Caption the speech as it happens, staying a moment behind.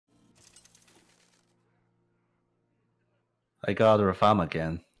I got Rafam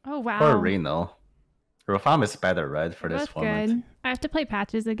again. Oh wow. Or Reno. Rafam is better, right, for this format? Good. I have to play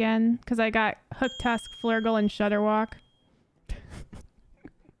patches again because I got Hook Tusk, Flurgle, and Shudderwalk.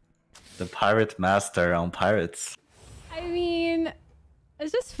 The Pirate Master on Pirates. I mean,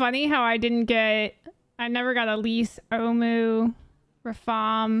 it's just funny how I never got Elise, Omu,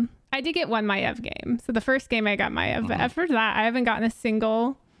 Rafam. I did get one Maiev game. So the first game I got Maiev, but after that, I haven't gotten a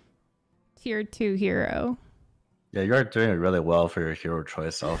single tier 2 hero. Yeah, you're doing really well for your hero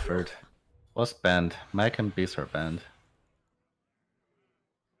choice, Alfred. What's banned? Mech and Beast are banned.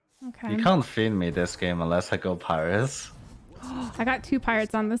 Okay. You can't feed me this game unless I go Pirates. I got 2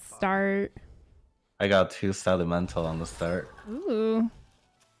 Pirates on the start. I got 2 Salimental on the start. Ooh.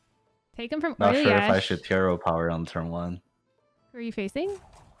 Take him from Not sure if I Oyesh. should hero power on turn 1. Who are you facing?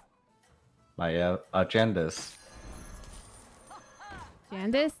 My Jandis.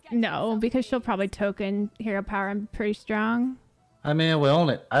 Jandis? No, because she'll probably token hero power. I'm pretty strong. I mean,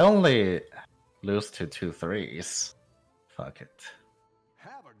 I only lose to 2 3s. Fuck it.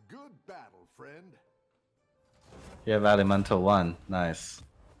 Have a good battle, friend. You have Elemental 1. Nice.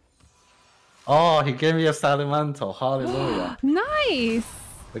 Oh, he gave me a Salimental. Hallelujah. Nice!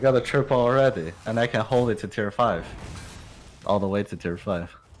 We got a triple already, and I can hold it to tier 5. All the way to tier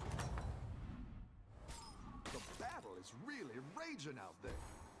 5. The battle is really raging out there.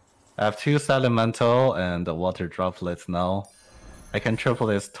 I have 2 Salimental and a Water Droplet now. I can triple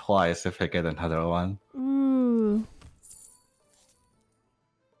this twice if I get another one. Ooh.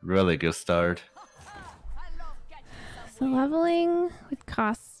 Really good start. So leveling would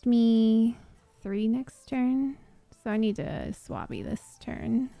cost me 3 next turn. So I need to swabby this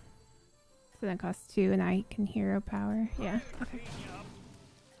turn. So that costs 2 and I can hero power. Yeah, okay.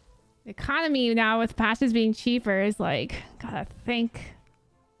 The economy now with patches being cheaper is like, gotta think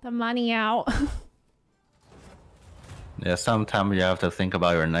the money out. Yeah, sometimes you have to think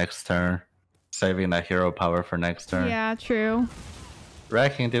about your next turn. Saving that hero power for next turn. Yeah, true.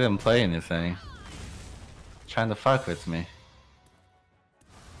 Wrecking didn't play anything. Trying to fuck with me.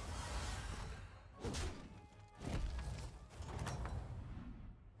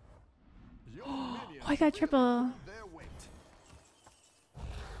 Oh, I got triple.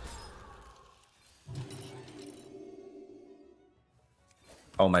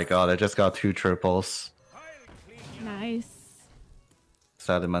 Oh my god, I just got 2 triples. Nice.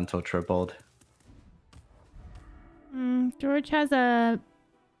 Sedimental tripled. George has a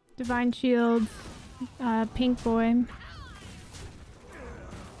Divine Shield, Pink Boy.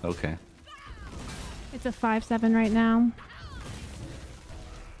 Okay. It's a 5/7 right now.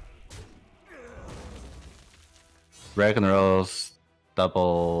 Ragnaros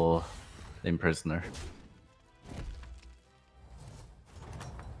double Imprisoner.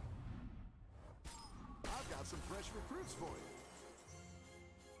 I've got some fresh recruits for you.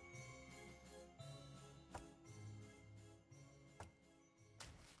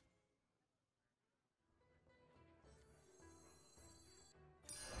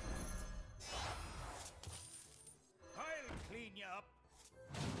 I'll clean you up.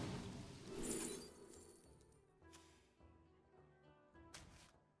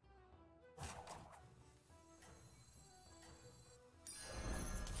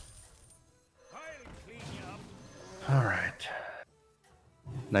 Alright.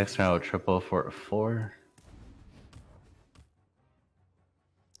 Next turn I'll triple for a 4.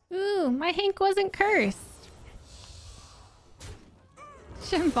 Ooh, my Hank wasn't cursed.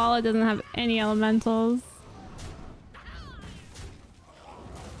 Shambhala doesn't have any elementals.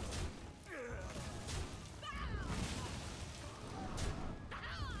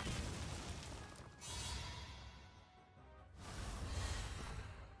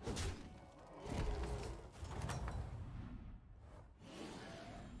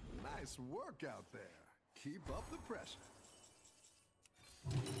 Nice work out there. Keep up the pressure.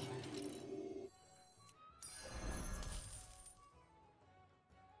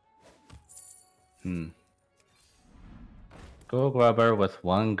 Go grabber with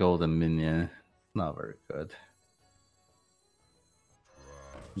 1 golden minion. Not very good.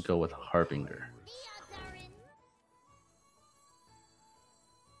 Go with Harbinger.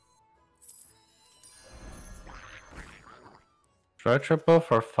 Should I triple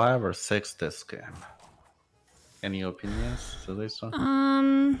for 5 or 6 this game? Any opinions to this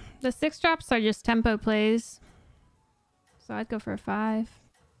one? The 6 drops are just tempo plays. So I'd go for a 5.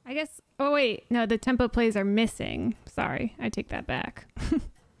 I guess, oh wait, no, the tempo plays are missing. Sorry, I take that back.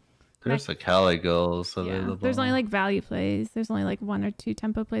 There's a Caligos available. Yeah, there's only like value plays. There's only like 1 or 2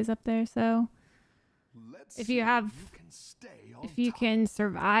 tempo plays up there, so Let's if you have can stay if you can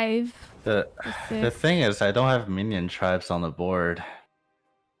survive. The thing is, I don't have minion tribes on the board.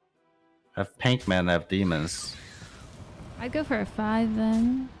 I have pink man, I have demons. I'd go for a 5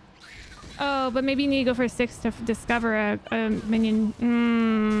 then. Oh, but maybe you need to go for a 6 to discover a minion.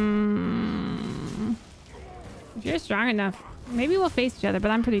 If you're strong enough, maybe we'll face each other, but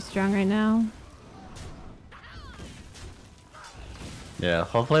I'm pretty strong right now. Yeah,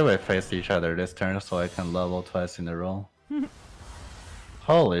 hopefully we face each other this turn so I can level twice in a row.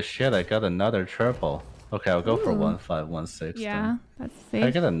 Holy shit, I got another triple. Okay, I'll go for 1-5, 1-6. Yeah, then. that's safe.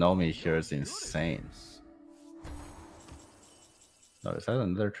 I get a Nomi here is insane. Oh, is that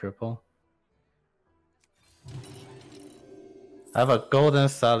another triple? I have a golden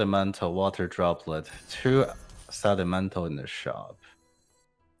Salimental water droplet, 2 Salimental in the shop.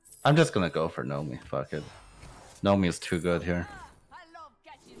 I'm just gonna go for Nomi, fuck it. Nomi is too good here.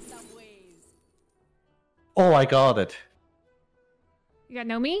 Oh, I got it. You got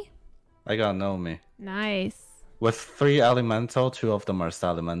Nomi? I got Nomi. Nice. With 3 elemental, 2 of them are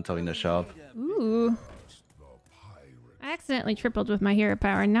Salimental in the shop. Ooh. I accidentally tripled with my hero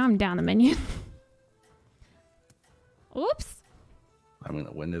power and now I'm down a minion. Oops. I'm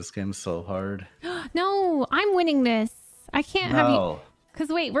gonna win this game so hard. No, I'm winning this. I can't have you. No. Because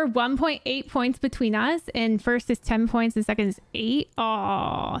wait, we're 1.8 points between us and first is 10 points and second is 8.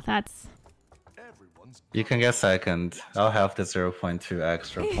 Oh, that's... You can get second. I'll have the 0.2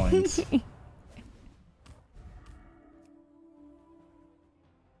 extra points.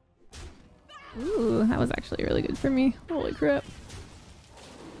 Ooh, that was actually really good for me. Holy crap.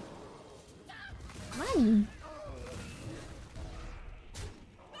 Come on.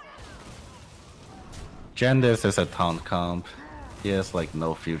 Jandis is a taunt comp. He has like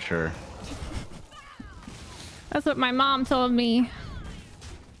no future. That's what my mom told me.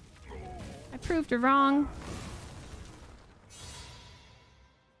 I proved her wrong.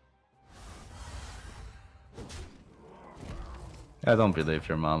 I don't believe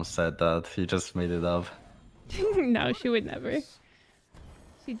your mom said that. You just made it up. No, she would never.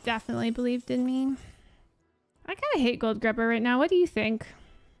 She definitely believed in me. I kind of hate Gold Grubber right now. What do you think?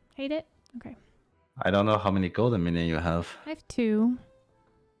 Hate it? Okay. I don't know how many golden minion you have. I have 2.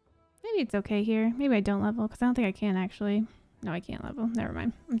 Maybe it's okay here. Maybe I don't level because I don't think I can actually. No, I can't level. Never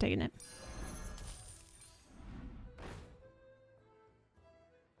mind. I'm taking it.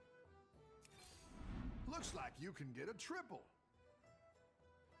 Looks like you can get a triple.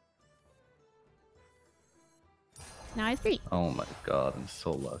 Now I have 3. Oh my god, I'm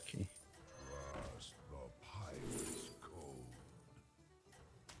so lucky.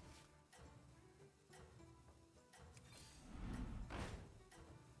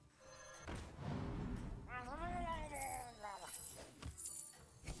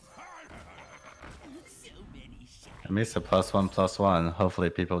 I missed a +1/+1. Hopefully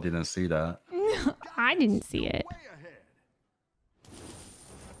people didn't see that. I didn't see it.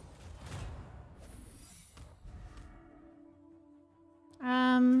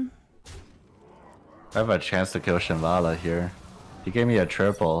 I have a chance to kill Shimvala here. He gave me a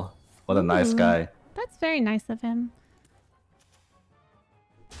triple. What a nice guy. That's very nice of him.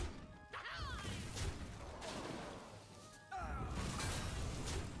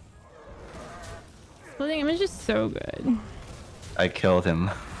 Splitting image is so good. I killed him.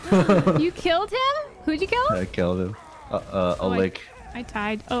 You killed him? Who'd you kill? I killed him. Oleg. I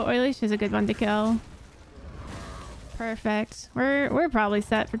tied. Oh, Oilish is a good one to kill. Perfect. We're probably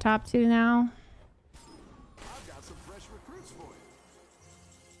set for top 2 now. I've got some fresh recruits for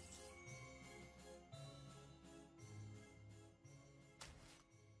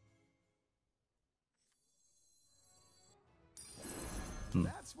you.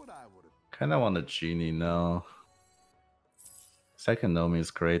 That's what I would have. Kinda want a genie now. Second Nomi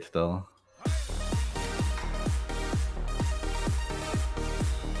is great though.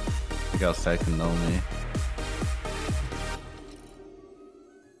 I got second Nomi.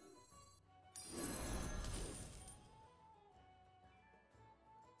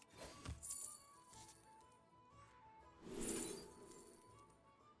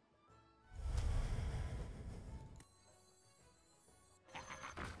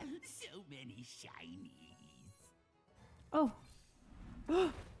 So many shinies. Oh.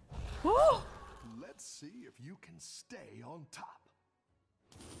 Oh! Let's see if you can stay on top.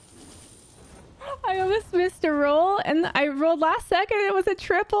 I almost missed a roll and I rolled last second. It was a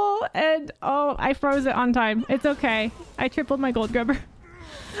triple and oh, I froze it on time. It's okay. I tripled my Gold Grubber.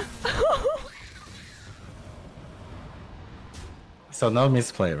 So no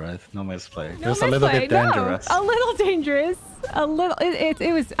misplay, right? No misplay. No It was a little misplay, bit dangerous. No, a little dangerous. A little.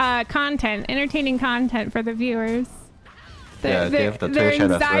 It was content, entertaining content for the viewers. Yeah, give the their Twitch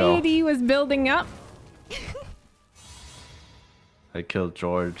head a thrill. anxiety was building up. I killed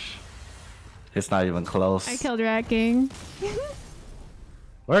George. He's not even close. I killed Rat King.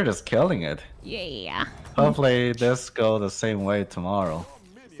 We're just killing it. Yeah. Hopefully this go the same way tomorrow.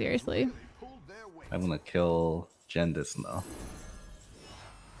 Seriously. I'm gonna kill Jendis now.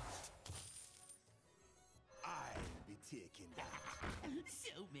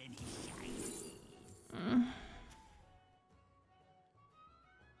 So many shinies.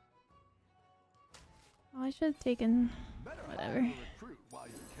 Oh, I should have taken whatever. Recruit while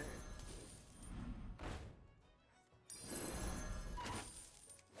you can.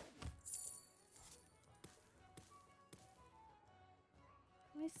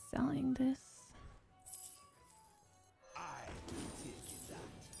 Am I selling this?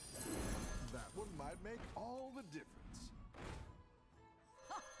 That one might make all the difference.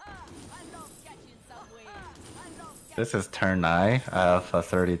 This is turn 9. I have a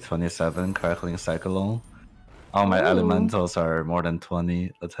 30-27 crackling cyclone. All my Ooh. elementals are more than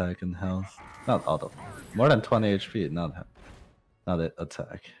 20 attack and health. Not all of them. More than 20 HP, not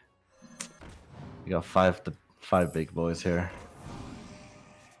attack. You got five big boys here.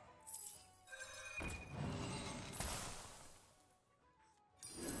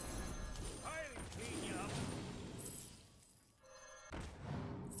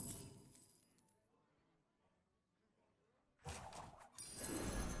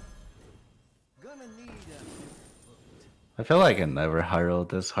 I feel like I never harrowed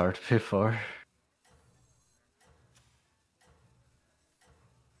this hard before.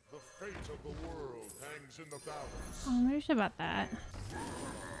 The fate of the world hangs in the balance. Oh, I'm not sure about that.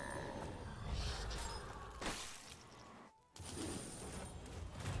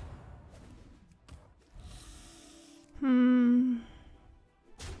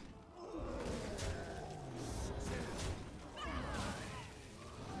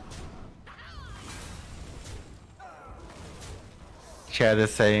 Chad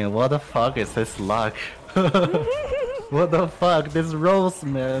is saying, what the fuck is this luck? What the fuck? This rose,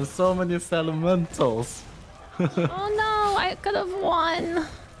 man. So many elementals. Oh no, I could have won.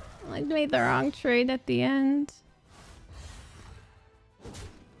 I made the wrong trade at the end.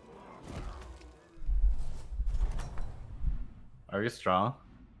 Are you strong?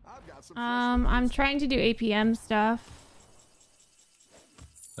 I've got some I'm trying to do APM stuff.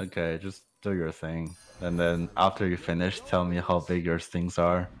 Okay, just do your thing. And then after you finish, tell me how big your things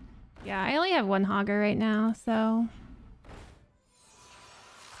are. Yeah, I only have one Hogger right now, so...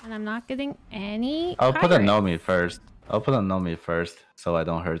 And I'm not getting any I'll put a pirates. Nomi first. I'll put a Nomi first, so I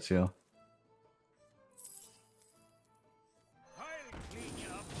don't hurt you.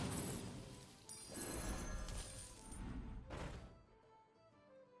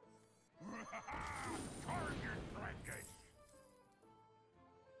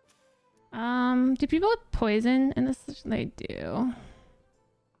 Do people with poison in this? They do. I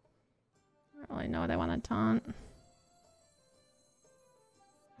don't really know what I want to taunt.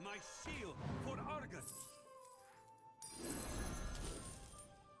 My shield for Argus.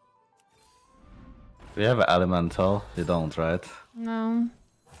 Do you have an elemental? You don't, right? No.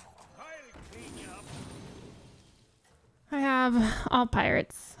 I have all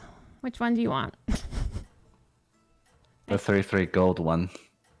pirates. Which one do you want? The 3/3 gold one.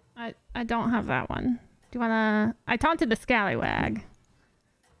 I don't have that one. Do you wanna... I taunted the Scallywag.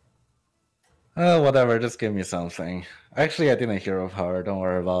 Whatever, just give me something. Actually, I didn't hero power, don't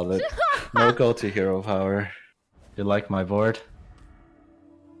worry about it. No go to hero power. You like my board?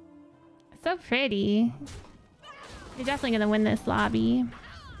 It's so pretty. You're definitely gonna win this lobby.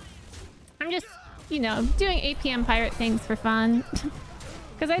 I'm just, you know, doing APM pirate things for fun.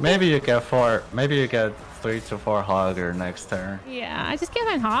 Because Maybe you get 3 to 4 Hogger next turn. Yeah, I just get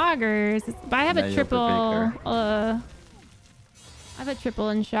my Hoggers. But I have Now a you'll be triple. bigger. I have a triple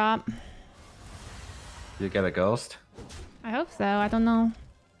in shop. You get a ghost? I hope so. I don't know.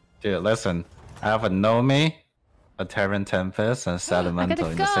 Dude, listen. I have a Nomi, a Terran Tempest, and I got Salamental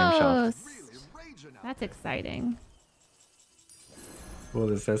a in the same shop. ghost. really raging out. That's exciting. What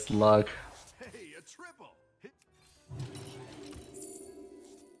is this luck? Hey, a triple. Hit.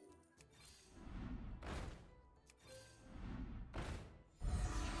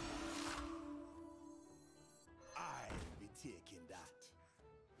 I'll be taking that.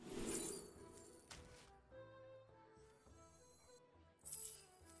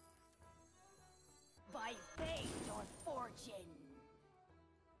 By fate or fortune.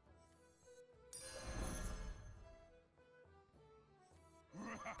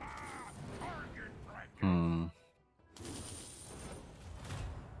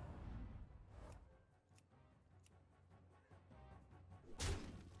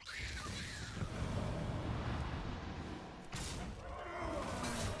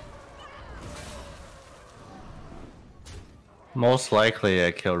 Most likely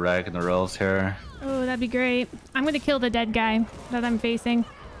I kill Ragnarok's here. Oh, that'd be great. I'm gonna kill the dead guy that I'm facing.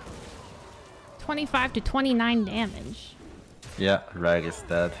 25 to 29 damage. Yeah, Rag is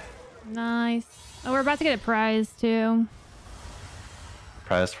dead. Nice. Oh, we're about to get a prize too.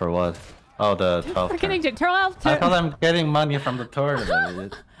 Prize for what? Oh, the 12 We're turn. getting 12 I thought I'm getting money from the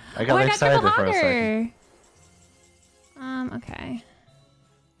tournament. I got excited for a second. Okay.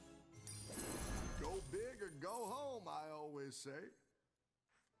 Go big or go home, I always say.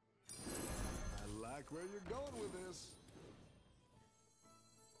 I like where you're going with this.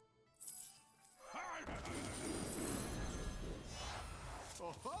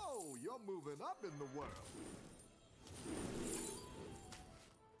 Oh ho! You're moving up in the world.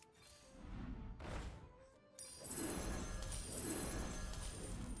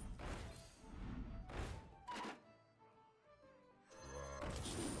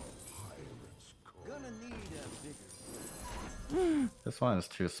 Gonna need a bigger. This one is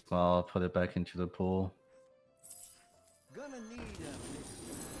too small. Put it back into the pool. Gonna need a bigger.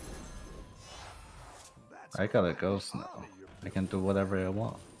 That's I got a ghost now. I can do whatever I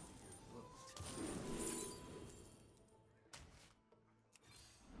want.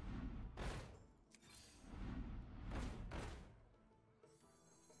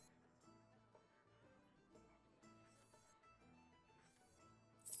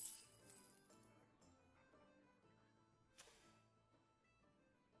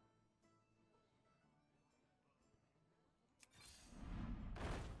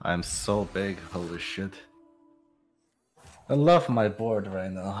 I'm so big, holy shit. I love my board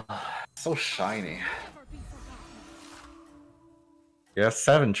right now. So shiny. You have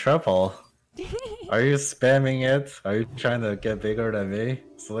 7 triple. Are you spamming it? Are you trying to get bigger than me,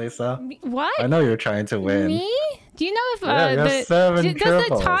 Slysssa? What? I know you're trying to win. Me? Do you know if Yeah, you have 7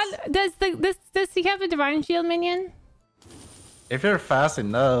 triples. does he have a divine shield minion? If you're fast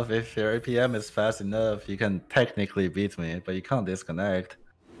enough, if your APM is fast enough, you can technically beat me, but you can't disconnect.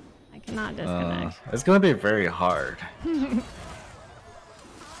 I cannot disconnect. It's gonna be very hard.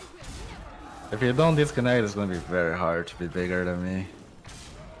 If you don't disconnect, it's gonna be very hard to be bigger than me.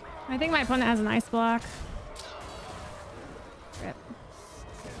 I think my opponent has an ice block. Rip.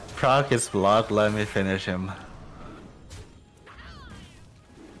 Proc his block, let me finish him.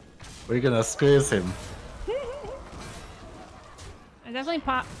 We're gonna squeeze him. I definitely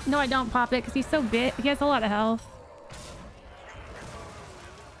pop. No, I don't pop it because he's so big. He has a lot of health.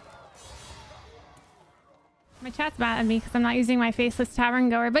 My chat's mad at me because I'm not using my faceless tavern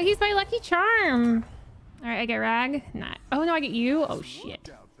goer, but he's my lucky charm. All right, I get Rag. Not. Oh no, I get you. Oh shit.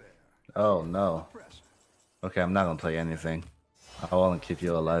 Oh no. Okay, I'm not gonna play anything. I want to keep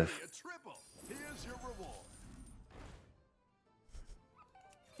you alive. A triple. Here's your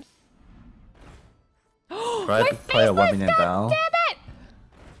reward. Try to play a 1 minute down. Damn it!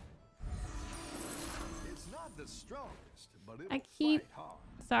 It's not the strongest, but it'll I keep. fight hard.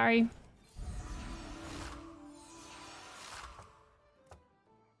 Sorry.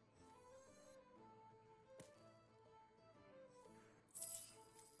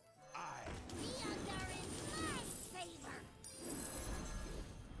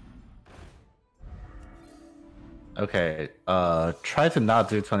 Okay, try to not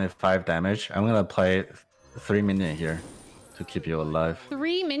do 25 damage. I'm gonna play 3 minion here to keep you alive.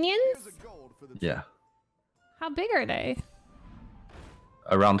 3 minions? Here's a gold for the Yeah, How big are they?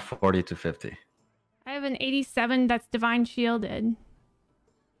 around 40 to 50. I have an 87 that's divine shielded.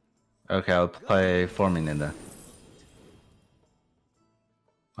 Okay, I'll play 4 minion then.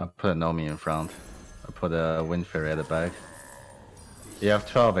 I'll put a Nomi in front. I'll put a Wind Fairy at the back. You have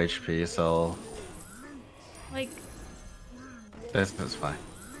 12 HP, so Like, this is fine.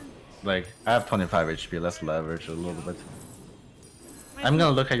 Like, I have 25 HP, let's leverage a little bit. I'm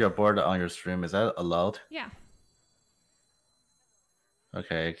gonna look at your board on your stream, is that allowed? yeah.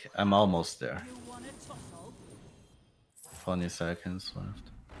 Okay, I'm almost there. 20 seconds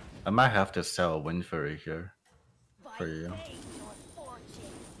left. I might have to sell a Wind Fairy here for you.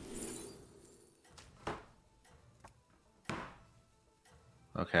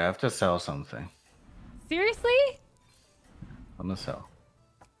 Okay, I have to sell something. Seriously? I'm gonna sell.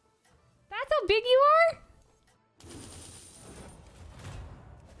 That's how big you are?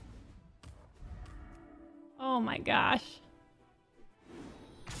 Oh my gosh.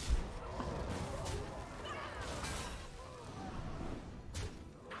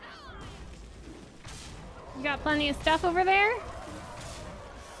 You got plenty of stuff over there?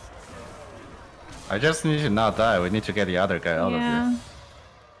 I just need to not die. We need to get the other guy out of here.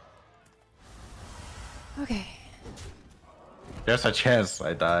 Okay. There's a chance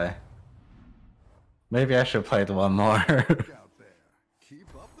I die. Maybe I should play it one more. out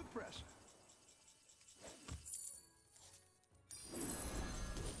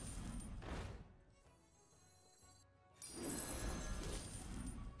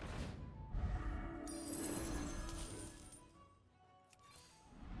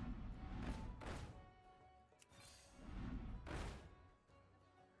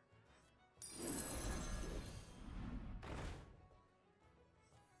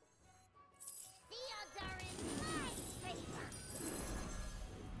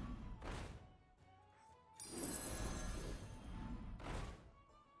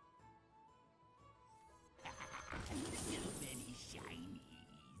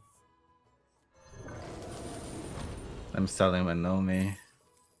I'm selling my Nomi.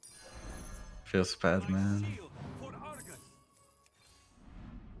 Feels bad, man.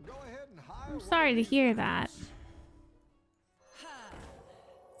 Go ahead and hire I'm one sorry of to these hear that.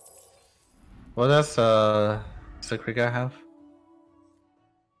 What does Secret Guy have?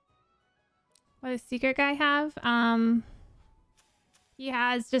 What does Secret Guy have? He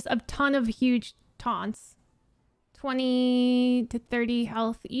has just a ton of huge taunts. 20 to 30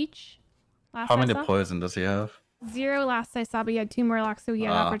 health each. Last How I many saw. poison does he have? 0 last I saw, but he had 2 more locks, so he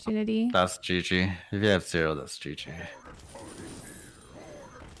had opportunity. That's GG. If you have 0, that's GG.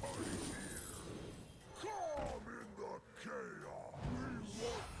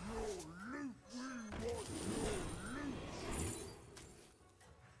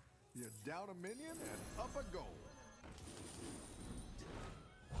 You're down a minion and up a goal.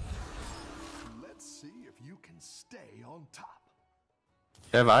 Let's see if you can stay on top.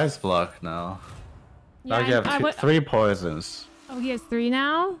 You have Ice Block now. Yeah, Now you have 3 poisons. Oh, he has 3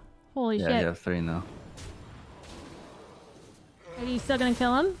 now? Holy Yeah, shit. you have 3 now. Are you still gonna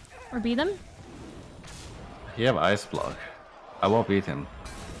kill him? Or beat him? You have Ice Block. I won't beat him.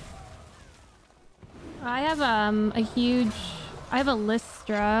 I have a huge... I have a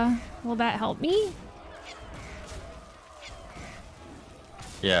Lystra. Will that help me?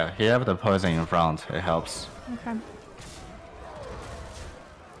 Yeah, you have the poison in front. It helps. Okay.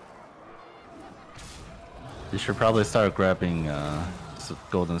 You should probably start grabbing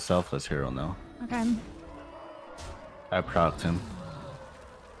Golden Selfless Hero now. Okay. I procced him.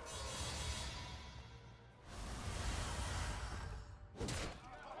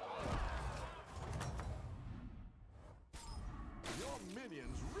 Your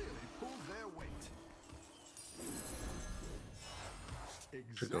minions really pulled their weight.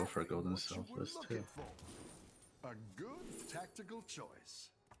 Should go for Exactly Golden what you were Selfless looking too. for. A good tactical choice.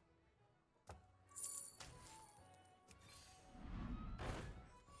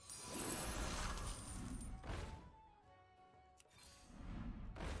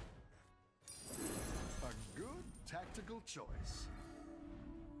 A good tactical choice.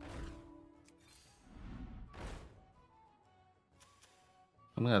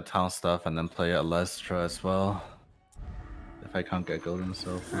 I'm gonna taunt stuff and then play Alestra as well. If I can't get Golden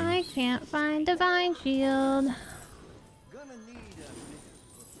Selfless. I can't find Divine Shield. Gonna need a bigger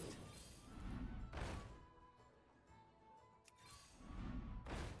boat.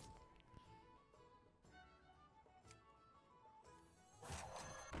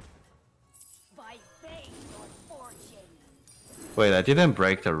 By fate or fortune. Wait, I didn't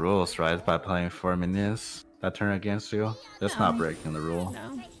break the rules, right? By playing 4 minions that turn against you? That's not breaking the rule.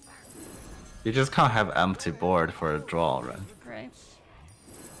 No. You just can't have empty board for a draw, right? Right.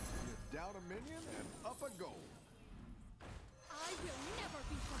 You're down a minion and up a goal. I will never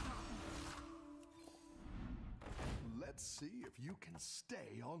be forgotten. Let's see if you can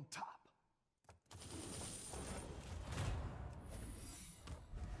stay on top.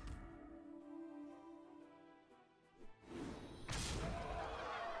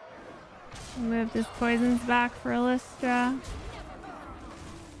 Moved his poisons back for Lystra.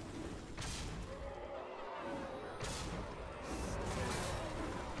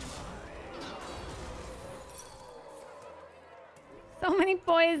 So many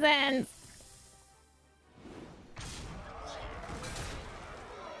poisons.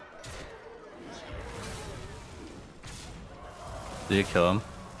 Do you kill him?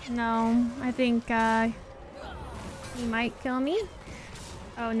 No, I think he might kill me.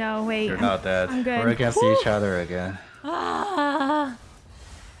 Oh no, wait. You're not dead. I'm good. We're against Woo! each other again. Ah.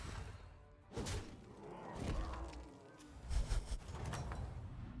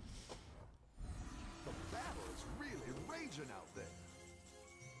 The battle is really raging out there.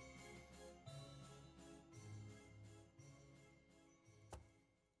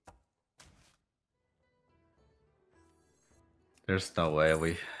 There's no way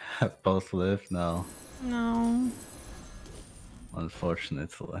we both live now, No.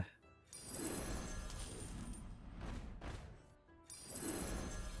 unfortunately.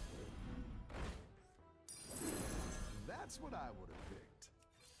 That's what I would have picked.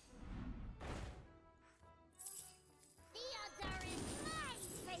 The odds are in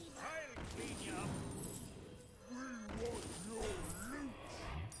my favor.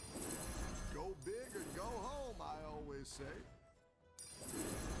 Go big or go home, I always say.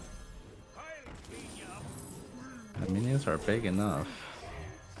 The minions are big enough.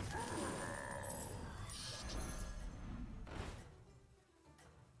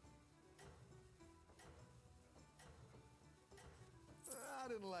 I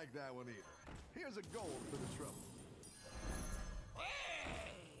didn't like that one either. Here's a gold for the trouble.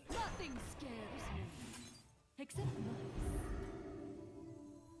 Nothing scares me. Except nice.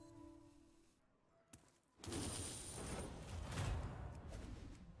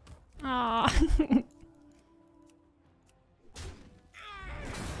 Aw.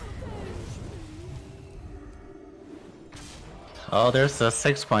 Oh, there's a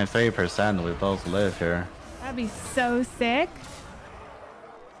 6.3%. We both live here. That'd be so sick.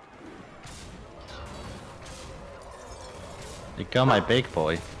 You got my big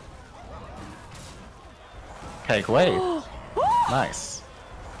boy. Okay, wait. Nice.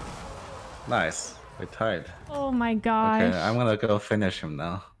 Nice. We tied. Oh my gosh. Okay, I'm gonna go finish him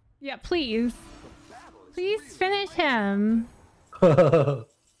now. Yeah, please. Please finish him. I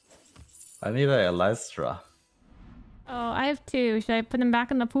need a Lystra. Oh, I have 2. Should I put him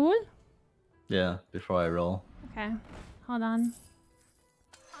back in the pool? Yeah, before I roll. Okay. Hold on.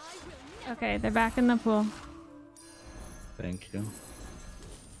 Okay, they're back in the pool. Thank you.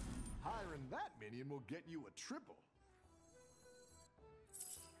 Hiring that minion will get you a triple.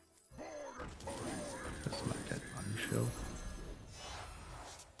 That's my dead body shield.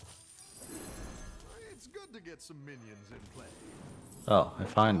 It's good to get some minions in play. Oh, I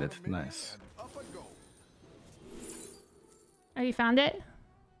find it. Nice. And up a go. Oh, you found it?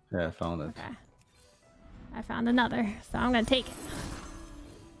 Yeah, I found it. Okay. I found another, so I'm gonna take it.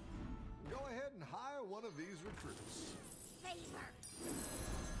 Go ahead and hire one of these recruits. Favor.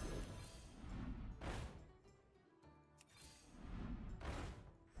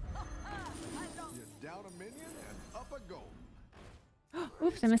 You down a minion and up a go.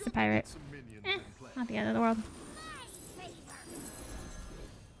 Oops, I missed the pirate. Some minions Eh, in play. not the end of the world. My favor.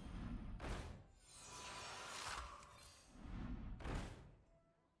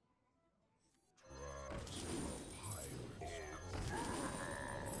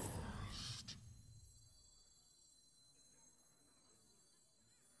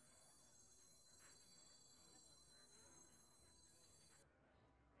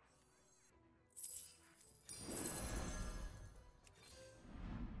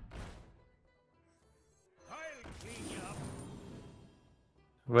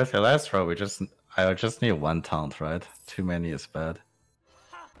 With Electro, I just need 1 taunt, right? Too many is bad.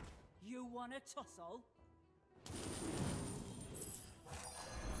 Ha! You want a tussle?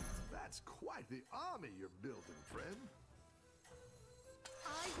 That's quite the army you're building, friend.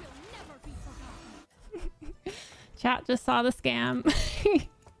 I will never be forgotten. Chat just saw the scam.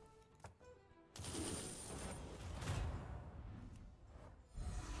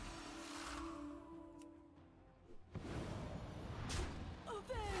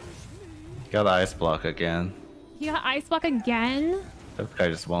 Got ice block again. You got ice block again? That guy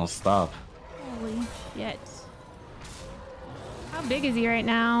just won't stop. Holy shit. How big is he right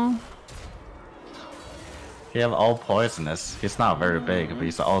now? He have all poisonous. He's not very big, but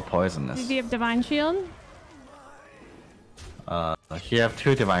he's all poisonous. Does he have divine shield? He have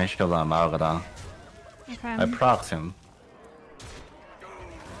 2 divine shield on Malgadon. Okay. I procced him.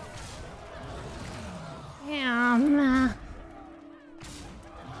 Damn.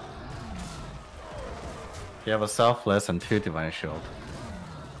 He have a selfless and 2 divine shield.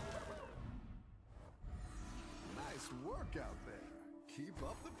 Nice work out there. Keep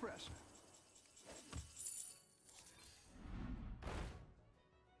up the pressure.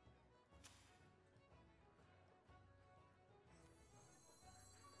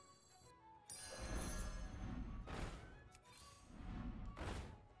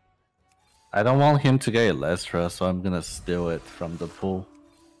 I don't want him to get Electra, so I'm gonna steal it from the pool.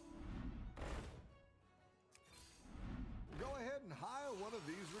 Go ahead and hire one of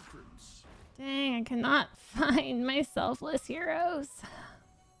these recruits. Dang, I cannot find my selfless heroes.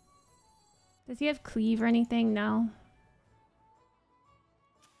 Does he have cleave or anything? No.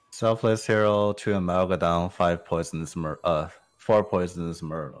 Selfless hero, 2 Amalgadon, 5 poisonous 4 poisonous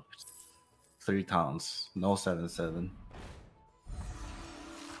Murloc. 3 taunts, no 7/7.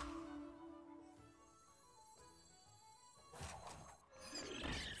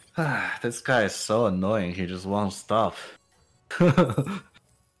 This guy is so annoying, he just won't stop.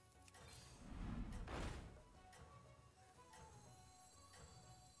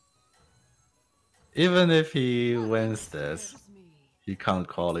 Even if he wins this, he can't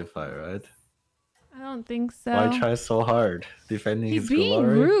qualify, right? I don't think so. Why try so hard defending He's his being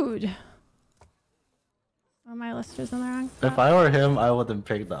glory? rude. Oh, my Lustra's in the wrong spot. If I were him, I wouldn't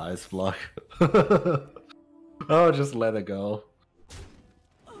pick the ice block. I would just let it go.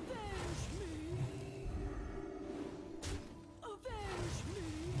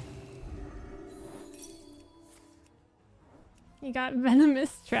 You got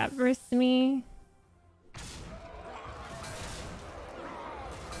venomous trap versus me.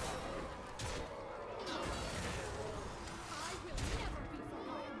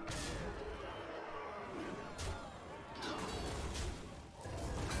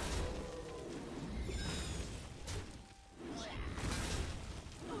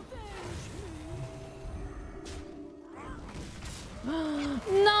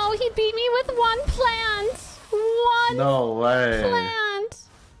 No, he beat me with one plant. One No way. plant.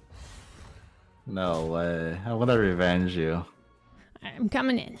 No way. I want to revenge you. I'm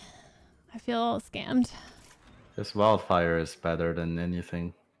coming in. I feel scammed. This wildfire is better than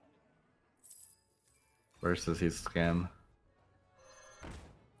anything. Versus his scam.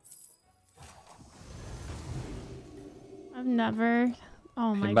 I've never.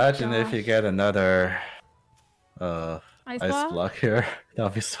 Oh my god. Imagine if you get another ice block? block here. That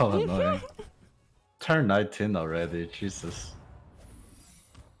would be so annoying. Turn 19 already, Jesus.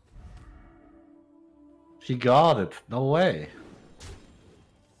 He got it. No way.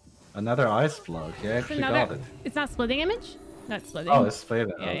 Another ice block. He actually got it. It's not splitting image? No, it's splitting. Oh, it's split.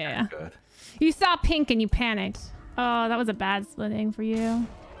 Yeah, Okay, yeah. good. You saw pink and you panicked. Oh, that was a bad splitting for you.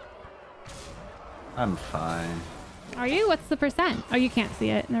 I'm fine. Are you? What's the percent? Oh, you can't see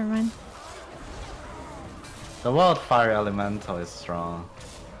it. Never mind. The wildfire elemental is strong.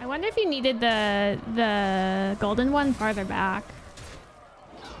 I wonder if you needed the golden one farther back.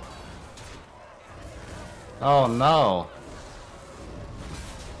 Oh no.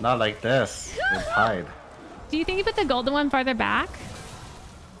 Not like this. We're tied. Do you think you put the golden one farther back?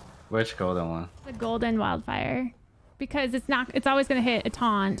 Which golden one? The golden wildfire. Because it's always going to hit a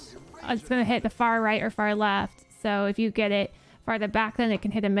taunt. It's going to hit the far right or far left. So if you get it farther back, then it can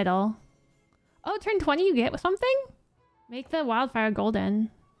hit a middle. Oh, turn 20 you get something? Make the wildfire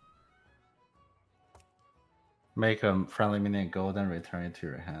golden. Make a friendly minion golden, return it to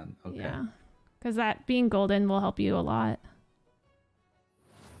your hand. Okay. Yeah. Because that being golden will help you a lot.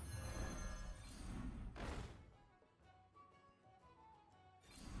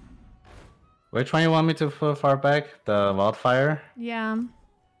 Which one you want me to put far back? The wildfire? Yeah.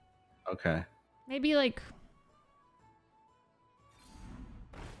 Okay. Maybe like...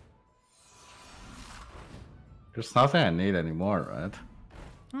 There's nothing I need anymore, right?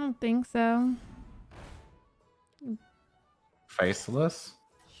 I don't think so. Faceless?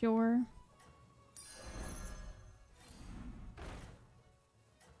 Sure.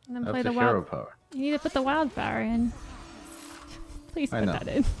 And then That's play the the hero wild... power. You need to put the wildfire in. Please put that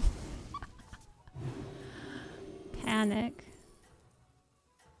in. Panic.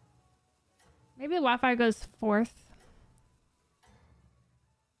 Maybe the wildfire goes fourth.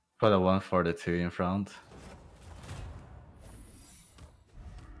 Put a 142 in front.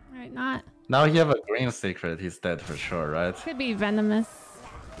 Alright, not. Now you have a green secret, he's dead for sure, right? Could be venomous.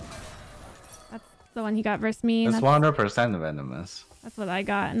 That's the one he got versus me. It's 100% venomous. That's what I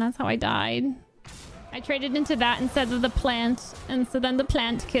got, and that's how I died. I traded into that instead of the plant, and so then the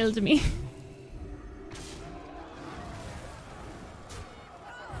plant killed me.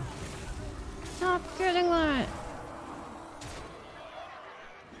 Stop getting that.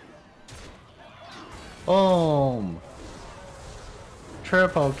 Boom!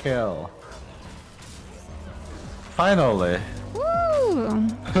 Triple kill. Finally. Woo!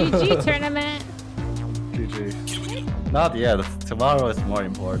 GG tournament. GG. Not yet. Tomorrow is more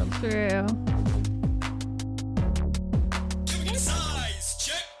important. True. Size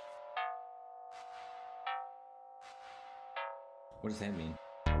check. What does that mean?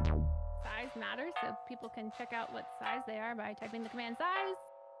 Size matters, so people can check out what size they are by typing the command size.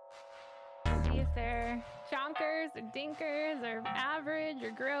 See if they're chonkers or dinkers or average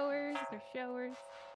or growers or showers.